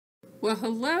Well,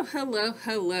 hello, hello,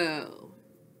 hello.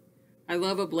 I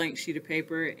love a blank sheet of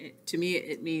paper. To me,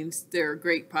 it means there are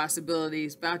great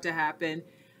possibilities about to happen.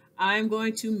 I'm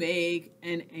going to make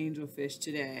an angelfish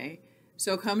today.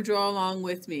 So come draw along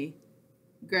with me.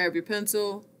 Grab your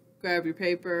pencil, grab your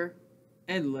paper,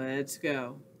 and let's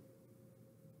go.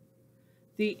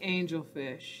 The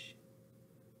angelfish.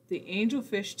 The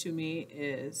angelfish to me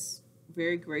is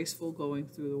very graceful going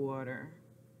through the water.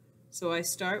 So I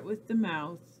start with the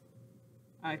mouth.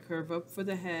 I curve up for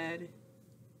the head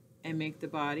and make the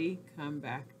body come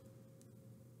back.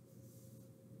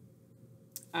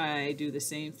 I do the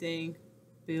same thing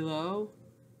below.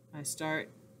 I start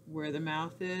where the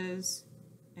mouth is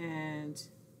and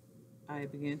I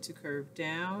begin to curve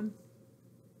down,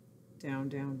 down,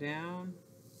 down, down.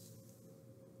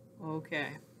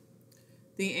 Okay.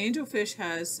 The angelfish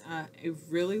has a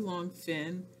really long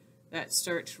fin that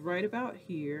starts right about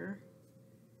here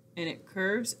and it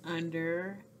curves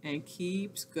under and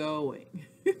keeps going.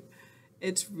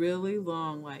 It's really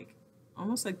long, like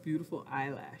almost like beautiful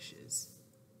eyelashes.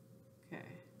 Okay.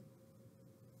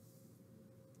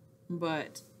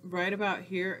 But right about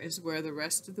here is where the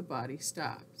rest of the body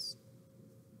stops.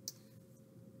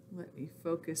 Let me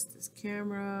focus this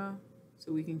camera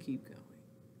so we can keep going.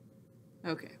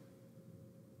 Okay.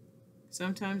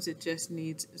 Sometimes it just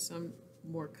needs some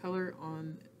more color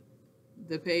on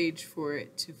the page for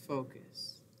it to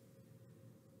focus.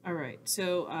 All right,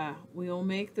 so we'll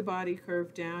make the body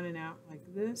curve down and out like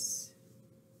this.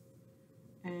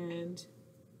 And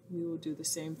we will do the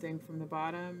same thing from the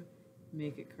bottom,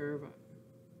 make it curve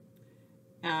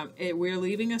up. We're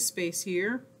leaving a space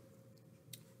here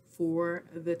for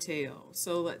the tail.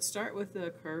 So let's start with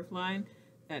the curved line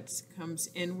that comes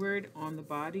inward on the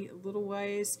body a little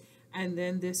ways. And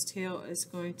then this tail is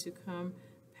going to come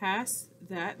past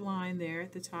that line there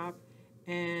at the top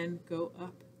and go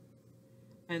up.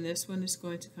 And this one is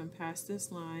going to come past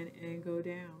this line and go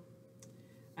down.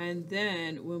 And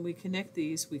then when we connect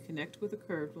these, we connect with a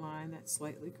curved line that's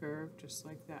slightly curved, just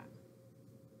like that.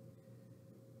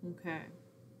 Okay.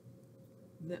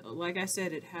 Like I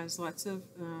said, it has lots of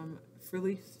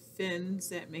frilly fins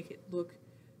that make it look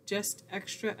just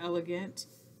extra elegant.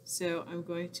 So I'm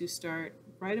going to start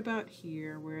right about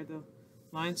here where the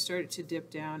line started to dip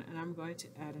down, and I'm going to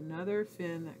add another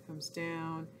fin that comes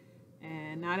down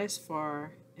and not as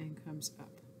far and comes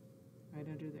up right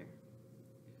under there.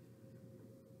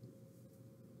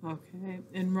 Okay,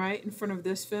 and right in front of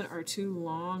this fin are two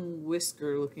long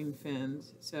whisker looking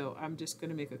fins. So I'm just going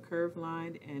to make a curved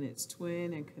line and its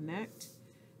twin and connect.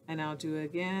 And I'll do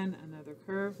again another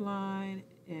curved line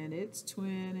and its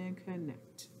twin and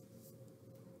connect.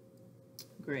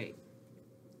 Great.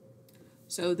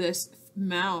 So this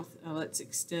mouth, let's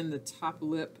extend the top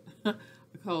lip. I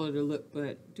call it a lip,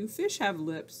 but do fish have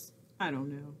lips? I don't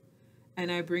know.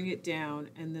 And I bring it down,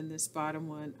 and then this bottom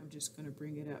one, I'm just going to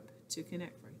bring it up to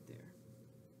connect right there.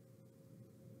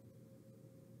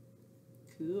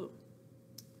 Cool.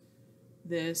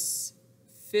 This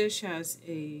fish has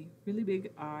a really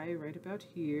big eye right about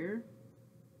here.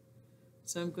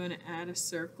 So I'm going to add a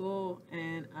circle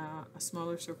and a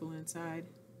smaller circle inside.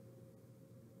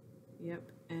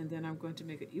 Yep, and then I'm going to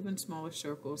make an even smaller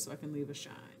circle so I can leave a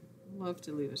shine. I love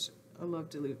to leave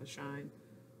a shine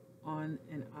on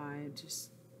an eye. It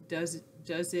just does it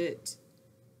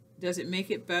make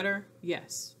it better?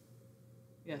 Yes.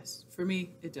 Yes, for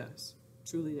me it does.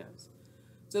 Truly does.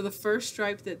 So the first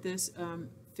stripe that this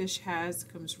fish has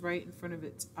comes right in front of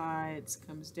its eye. It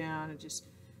comes down.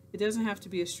 It doesn't have to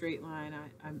be a straight line.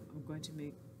 I'm going to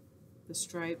make the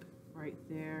stripe right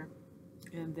there,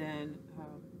 and then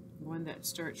one that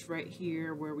starts right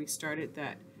here where we started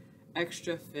that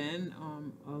extra fin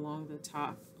along the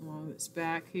top, along its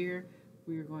back here.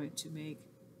 We are going to make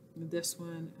this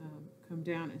one come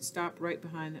down and stop right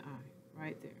behind the eye,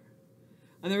 right there.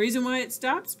 And the reason why it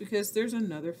stops because there's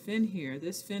another fin here.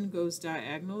 This fin goes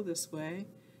diagonal this way.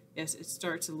 Yes, it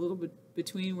starts a little bit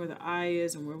between where the eye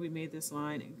is and where we made this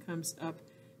line and comes up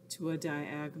to a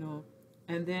diagonal.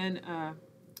 And then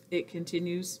it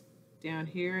continues down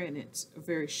here, and it's a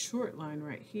very short line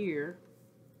right here.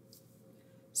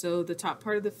 So the top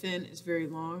part of the fin is very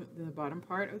long, then the bottom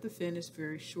part of the fin is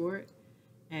very short,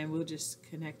 and we'll just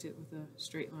connect it with a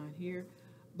straight line here.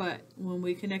 But when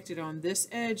we connect it on this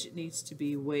edge, it needs to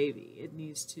be wavy. It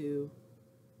needs to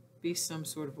be some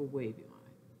sort of a wavy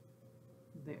line.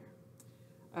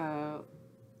 There.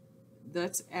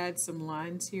 Let's add some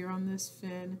lines here on this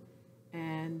fin,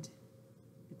 and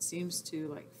it seems to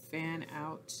like fan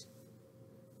out.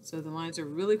 So the lines are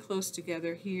really close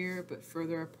together here, but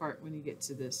further apart when you get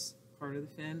to this part of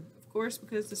the fin, of course,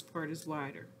 because this part is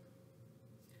wider.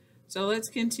 So let's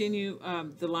continue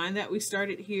the line that we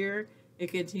started here. It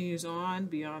continues on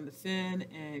beyond the fin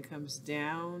and comes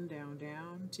down, down,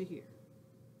 down to here.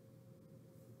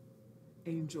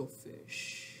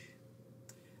 Angelfish.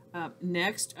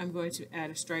 Next, I'm going to add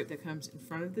a stripe that comes in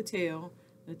front of the tail.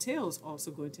 The tail is also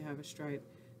going to have a stripe.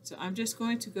 So I'm just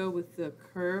going to go with the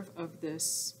curve of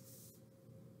this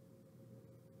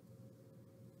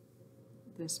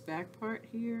back part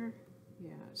here.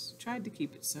 Yes, tried to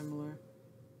keep it similar.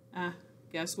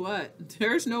 Guess what?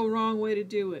 There's no wrong way to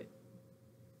do it.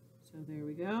 So there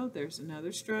we go. There's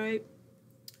another stripe.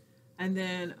 And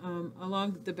then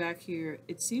along the back here,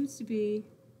 it seems to be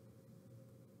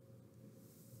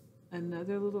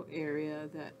another little area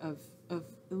that it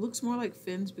looks more like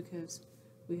fins because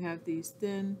we have these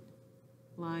thin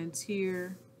lines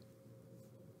here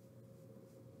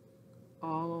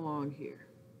all along here.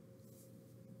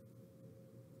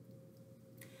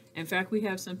 In fact, we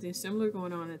have something similar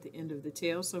going on at the end of the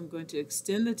tail, so I'm going to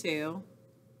extend the tail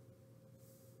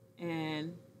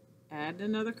and add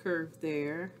another curve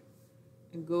there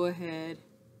and go ahead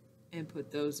and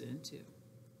put those in too.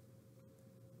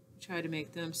 Try to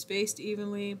make them spaced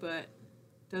evenly, but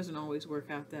it doesn't always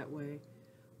work out that way.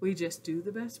 We just do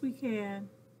the best we can.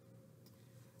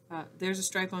 There's a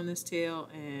stripe on this tail,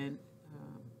 and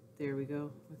there we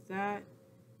go with that.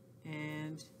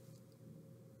 And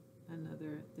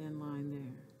another thin line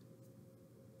there.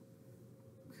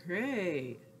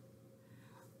 Great.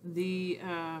 The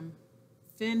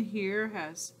fin here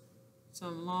has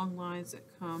some long lines that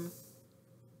come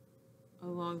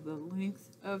along the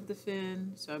length of the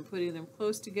fin, so I'm putting them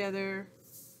close together,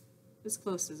 as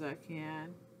close as I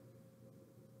can.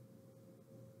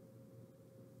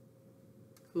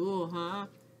 Cool, huh?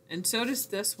 And so does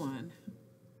this one.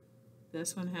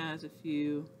 This one has a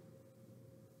few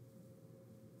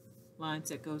lines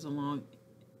that goes along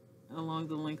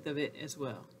the length of it as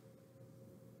well.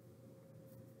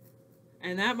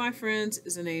 And that, my friends,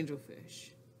 is an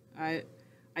angelfish. I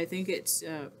think it's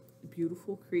a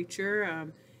beautiful creature,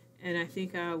 and I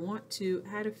think I want to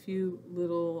add a few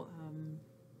little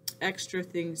extra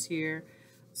things here.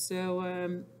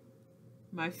 So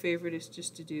my favorite is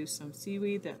just to do some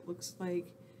seaweed that looks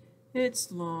like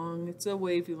it's long. It's a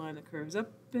wavy line that curves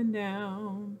up and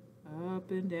down,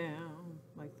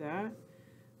 like that.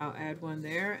 I'll add one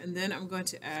there, and then I'm going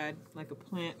to add like a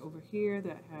plant over here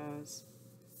that has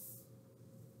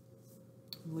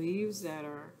leaves that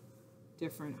are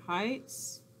different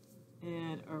heights,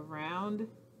 and around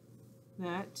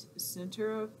that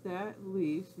center of that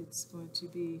leaf it's going to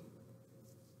be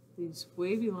these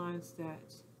wavy lines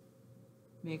that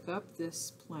make up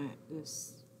this plant,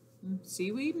 this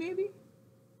seaweed maybe?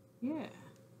 Yeah.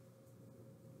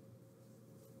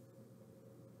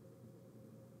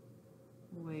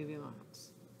 Wavy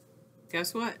lines.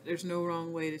 Guess what? There's no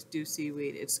wrong way to do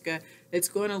seaweed. It's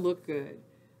going to look good.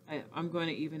 I'm going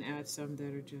to even add some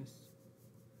that are just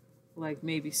like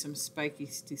maybe some spiky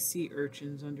sea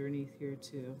urchins underneath here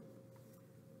too.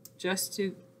 Just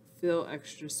to fill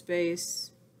extra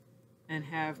space and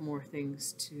have more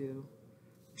things to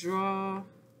draw,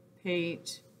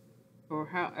 paint, or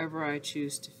however I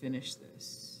choose to finish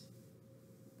this.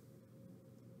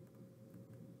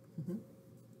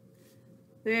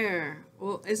 There.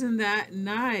 Well, isn't that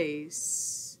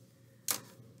nice?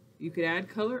 You could add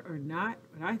color or not,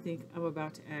 but I think I'm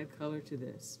about to add color to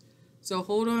this. So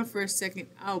hold on for a second.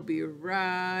 I'll be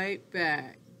right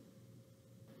back.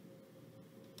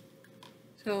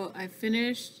 So I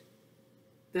finished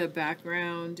the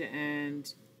background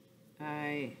and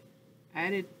I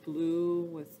added blue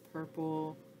with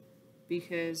purple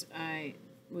because I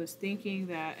was thinking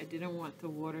that I didn't want the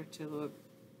water to look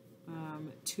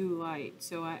too light.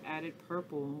 So I added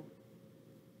purple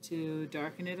to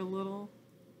darken it a little.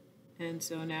 And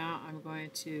so now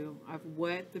I've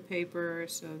wet the paper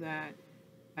so that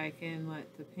I can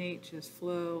let the paint just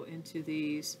flow into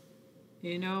these.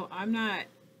 You know, I'm not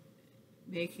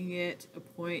making it a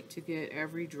point to get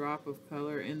every drop of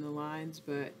color in the lines,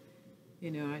 but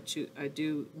you know, I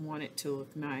do want it to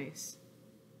look nice.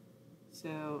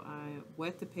 So I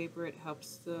wet the paper. It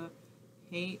helps the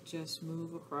paint just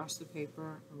move across the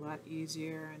paper a lot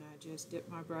easier, and I just dip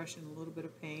my brush in a little bit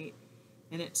of paint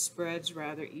and it spreads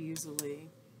rather easily.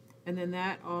 And then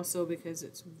that also, because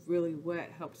it's really wet,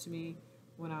 helps me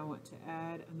when I want to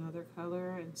add another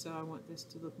color, and so I want this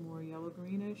to look more yellow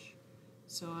greenish.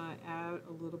 So I add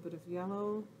a little bit of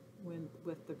yellow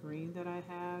with the green that I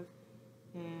have,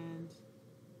 and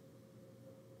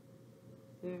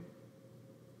there.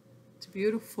 It's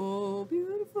beautiful,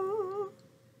 beautiful.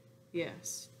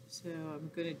 Yes, so I'm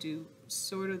going to do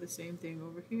sort of the same thing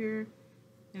over here,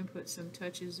 and put some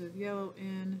touches of yellow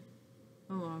in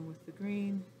along with the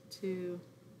green to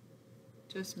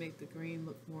just make the green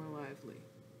look more lively.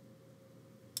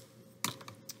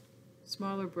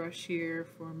 Smaller brush here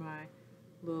for my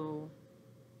little,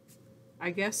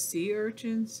 I guess, sea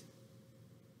urchins.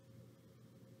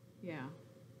 Yeah,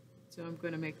 so I'm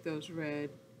going to make those red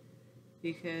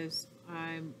because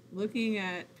I'm looking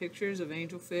at pictures of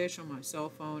angelfish on my cell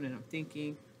phone and I'm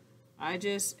thinking, I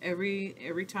just,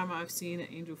 every time I've seen an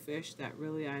angelfish that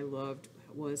really I loved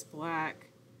was black,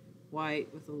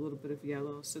 white with a little bit of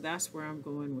yellow. So that's where I'm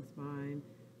going with mine.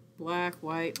 Black,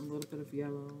 white, and a little bit of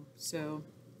yellow. So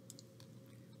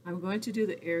I'm going to do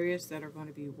the areas that are going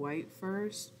to be white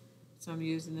first. So I'm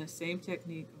using the same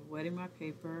technique of wetting my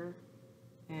paper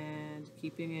and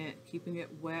keeping it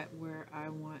wet where I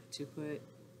want to put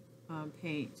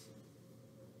paint.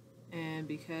 And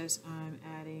because I'm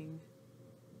adding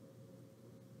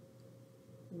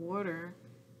water,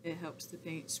 it helps the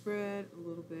paint spread a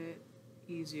little bit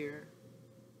easier,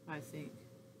 I think.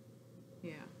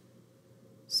 Yeah.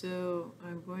 So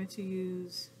I'm going to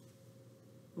use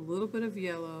a little bit of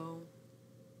yellow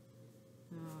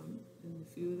in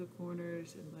a few of the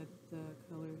corners and let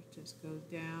the color just go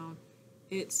down.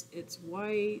 It's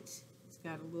white. It's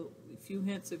got a few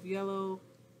hints of yellow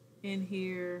in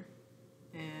here,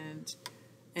 and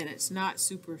it's not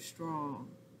super strong.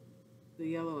 The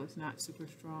yellow is not super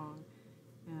strong.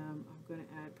 I'm going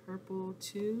to add purple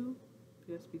too,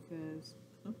 just because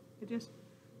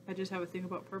I just have a thing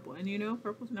about purple. And you know,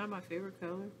 purple's not my favorite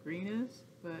color. Green is,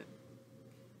 but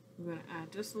I'm going to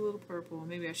add just a little purple.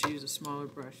 Maybe I should use a smaller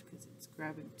brush because it's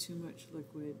grabbing too much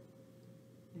liquid.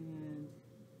 And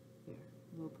there,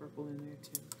 a little purple in there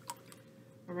too.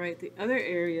 All right, the other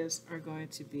areas are going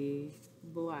to be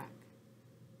black.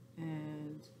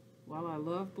 And while I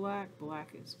love black,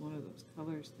 black is one of those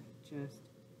colors that just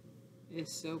is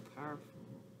so powerful.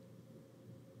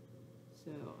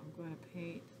 So I'm going to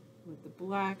paint with the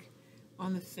black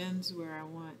on the fins where I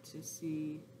want to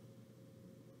see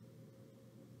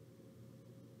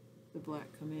the black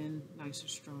come in nice and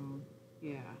strong.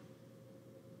 Yeah.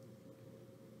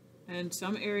 And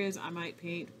some areas I might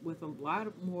paint with a lot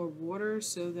more water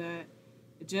so that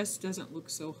it just doesn't look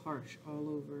so harsh all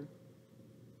over.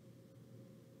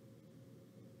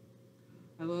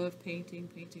 I love painting.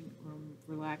 Painting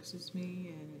relaxes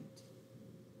me, and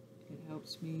it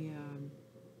helps me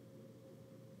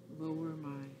lower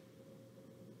my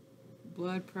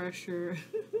blood pressure.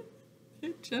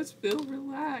 It just feel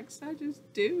relaxed. I just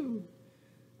do.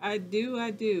 I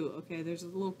do. Okay, there's a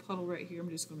little puddle right here. I'm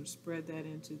just going to spread that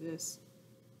into this.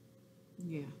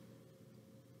 Yeah.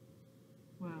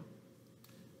 Wow.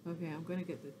 Okay, I'm going to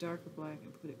get the darker black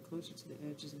and put it closer to the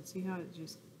edges and see how it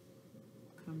just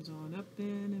comes on up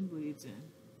in and bleeds in.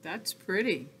 That's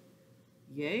pretty.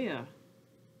 Yeah.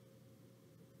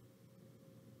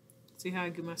 See how I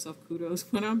give myself kudos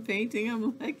when I'm painting?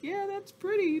 I'm like, yeah, that's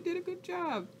pretty. You did a good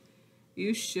job.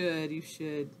 You should. You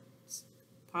should.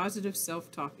 Positive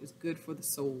self-talk is good for the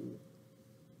soul.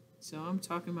 So I'm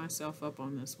talking myself up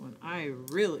on this one. I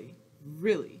really,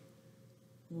 really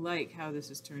like how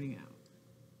this is turning out.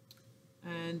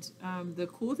 And the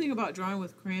cool thing about drawing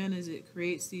with crayon is it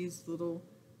creates these little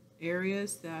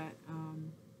areas that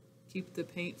keep the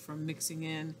paint from mixing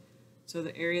in. So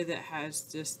the area that has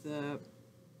just the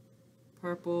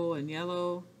purple and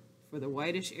yellow for the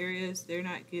whitish areas, they're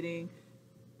not getting,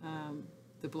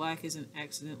 the black isn't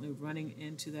accidentally running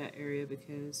into that area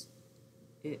because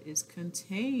it is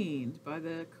contained by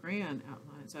the crayon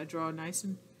outline. So I draw nice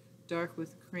and dark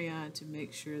with crayon to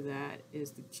make sure that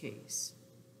is the case.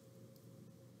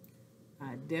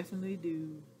 I definitely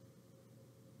do.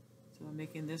 So I'm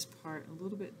making this part a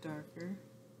little bit darker.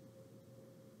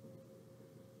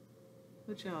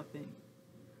 What y'all think?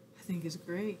 I think it's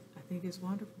great. I think it's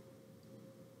wonderful.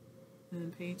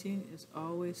 And painting is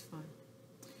always fun.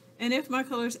 And if my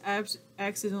colors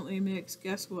accidentally mix,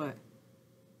 guess what?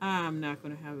 I'm not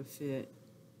going to have a fit.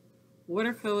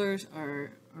 Watercolors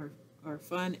are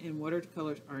fun, and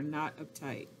watercolors are not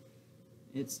uptight.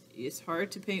 It's hard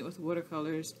to paint with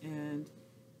watercolors and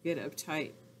get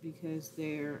uptight because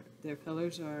their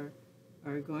colors are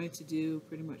going to do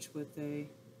pretty much what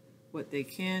they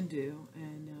can do,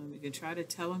 and you can try to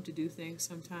tell them to do things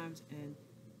sometimes, and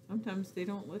sometimes they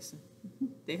don't listen.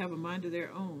 They have a mind of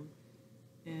their own,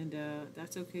 and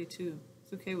that's okay too.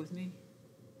 It's okay with me.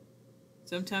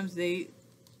 Sometimes they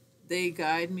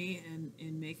guide me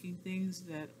in making things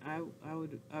that I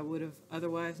would have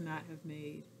otherwise not have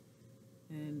made.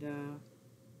 And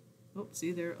oh,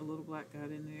 see there, a little black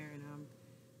got in there, and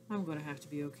I'm going to have to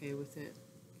be okay with it.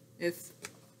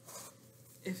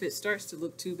 if it starts to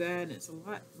look too bad and it's a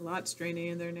lot straining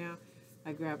in there now,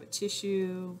 I grab a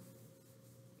tissue,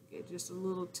 get just a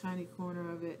little tiny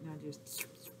corner of it, and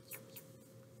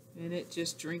and it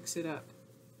just drinks it up.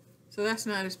 So that's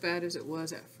not as bad as it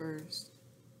was at first.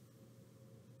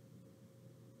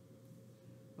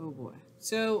 Oh boy.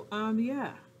 So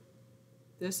yeah,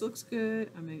 this looks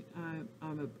good.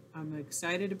 I'm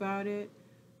excited about it.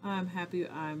 I'm happy.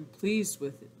 I'm pleased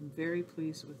with it. I'm very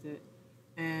pleased with it.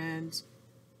 And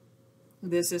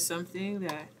this is something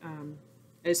that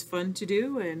is fun to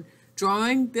do. And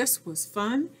drawing this was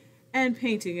fun, and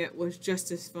painting it was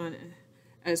just as fun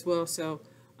as well. So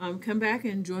come back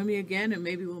and join me again, and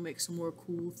maybe we'll make some more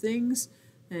cool things.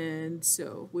 And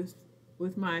so with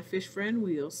my fish friend,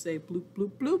 we'll say bloop,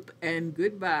 bloop, bloop, and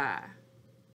goodbye.